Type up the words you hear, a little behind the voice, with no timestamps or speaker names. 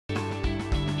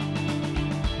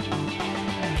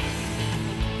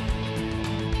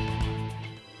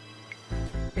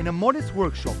In a modest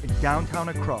workshop in downtown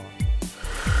Accra,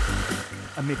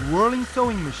 amid whirling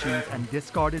sewing machines and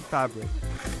discarded fabric,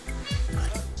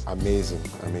 amazing.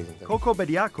 Kwaku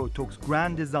Bediako talks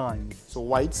grand designs. So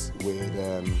whites with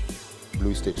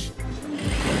blue stitch.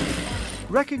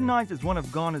 Recognized as one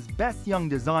of Ghana's best young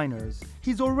designers,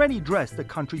 he's already dressed the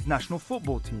country's national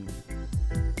football team.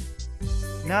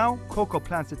 Now, Kwaku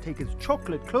plans to take his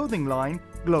chocolate clothing line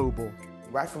global.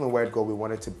 Right from the word go, we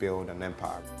wanted to build an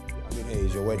empire. I mean, hey,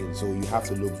 it's your wedding, so you have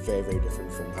to look very, very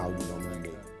different from how you normally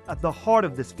make. At the heart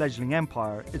of this fledgling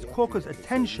empire is Kwaku's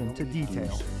attention to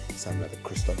detail. Something like a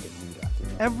crystal Bermuda.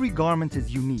 Every garment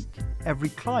is unique. Every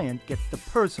client gets the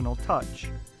personal touch,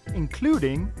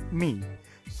 including me.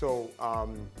 So,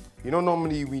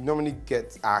 normally we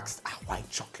get asked, why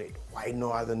chocolate? Why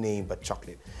no other name but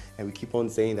chocolate? And we keep on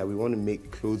saying that we want to make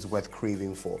clothes worth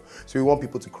craving for. So we want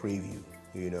people to crave you.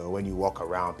 You know, when you walk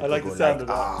around, people go like,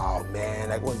 oh man,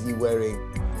 like what's he wearing?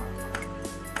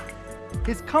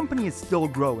 His company is still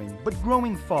growing, but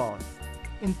growing fast.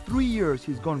 In 3 years,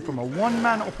 he's gone from a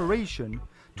one-man operation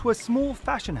to a small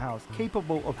fashion house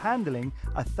capable of handling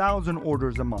 1,000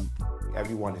 orders a month.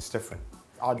 Everyone is different.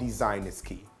 Our design is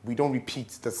key. We don't repeat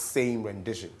the same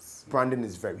renditions. Branding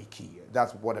is very key.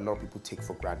 That's what a lot of people take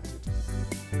for granted.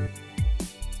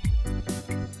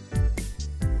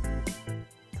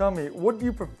 Tell me, what do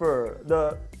you prefer,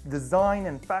 the design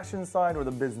and fashion side or the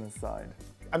business side?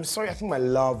 I'm sorry, I think my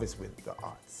love is with the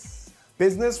arts.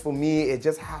 Business, for me, it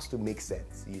just has to make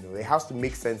sense. You know, it has to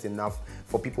make sense enough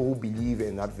for people who believe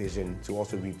in that vision to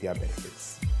also reap their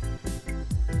benefits.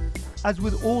 As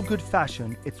with all good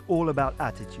fashion, it's all about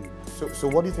attitude. So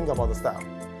what do you think about the style?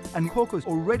 And Kwaku's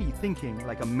already thinking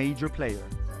like a major player.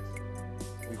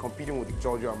 We're competing with the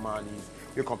Giorgio Armani's,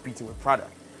 we're competing with Prada.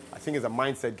 I think it's a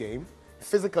mindset game.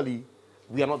 Physically,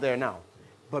 we are not there now,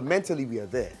 but mentally we are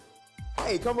there.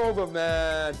 Hey, come over,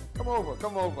 man. Come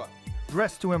over.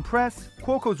 Dressed to impress,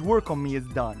 Kwaku's work on me is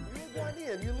done. You're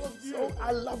Ghanaian, you look so,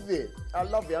 I love it.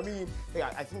 I mean, hey,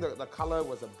 I think the color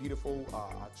was a beautiful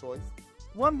choice.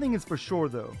 One thing is for sure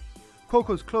though,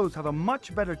 Kwaku's clothes have a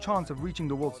much better chance of reaching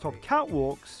the world's top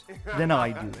catwalks than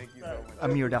I do. Thank you so much.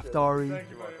 Amir Daftari,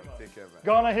 You're welcome. Take care, man.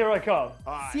 Ghana, here I come.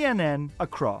 CNN,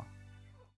 Accra.